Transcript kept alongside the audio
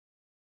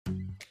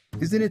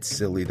Isn't it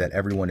silly that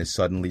everyone is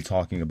suddenly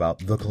talking about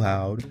the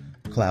cloud?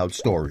 Cloud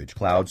storage,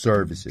 cloud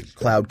services,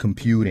 cloud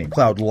computing,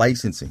 cloud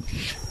licensing.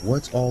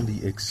 What's all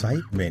the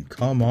excitement?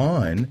 Come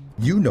on.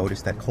 You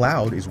noticed that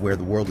cloud is where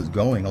the world is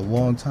going a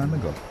long time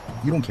ago.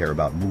 You don't care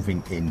about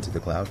moving into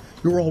the cloud.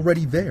 You're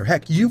already there.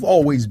 Heck, you've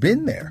always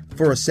been there.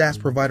 For a SaaS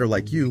provider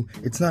like you,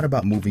 it's not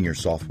about moving your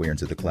software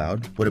into the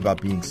cloud, but about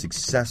being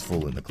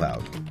successful in the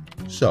cloud.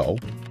 So,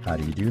 how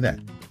do you do that?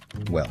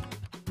 Well,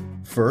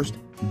 first,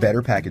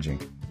 better packaging.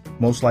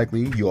 Most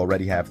likely, you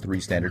already have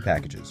 3 standard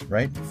packages,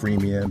 right?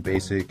 Freemium,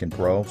 Basic, and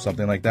Pro,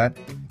 something like that.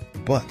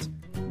 But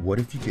what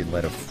if you could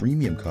let a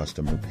freemium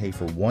customer pay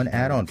for one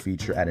add-on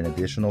feature at an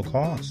additional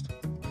cost?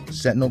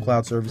 Sentinel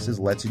Cloud Services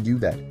lets you do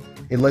that.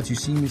 It lets you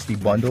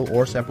seamlessly bundle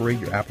or separate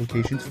your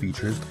application's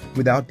features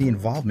without the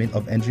involvement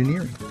of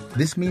engineering.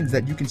 This means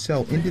that you can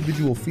sell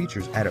individual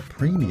features at a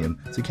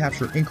premium to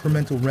capture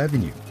incremental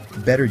revenue.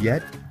 Better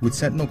yet, with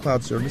Sentinel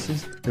Cloud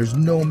Services, there's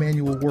no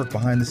manual work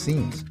behind the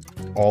scenes.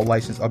 All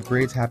license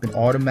upgrades happen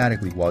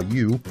automatically while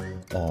you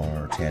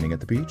are tanning at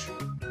the beach,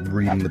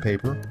 reading the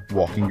paper,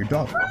 walking your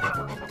dog.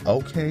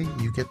 Okay,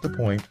 you get the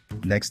point.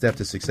 Next step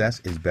to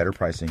success is better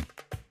pricing.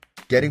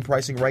 Getting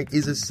pricing right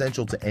is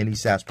essential to any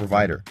SaaS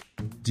provider.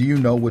 Do you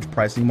know which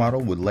pricing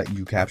model would let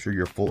you capture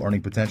your full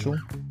earning potential?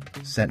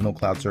 Sentinel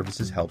Cloud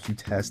Services helps you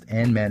test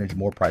and manage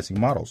more pricing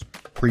models.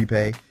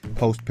 Prepay,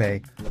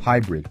 post-pay,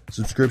 hybrid,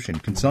 subscription,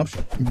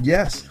 consumption.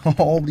 Yes,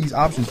 all these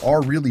options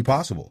are really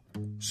possible.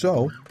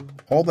 So,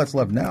 all that's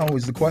left now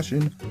is the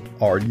question,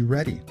 are you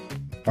ready?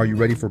 Are you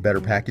ready for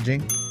better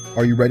packaging?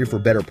 Are you ready for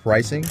better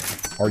pricing?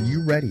 Are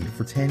you ready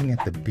for tanning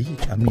at the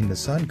beach? I mean, the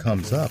sun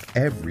comes up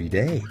every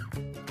day.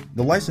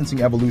 The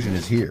licensing evolution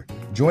is here.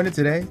 Join it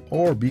today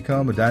or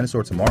become a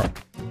dinosaur tomorrow.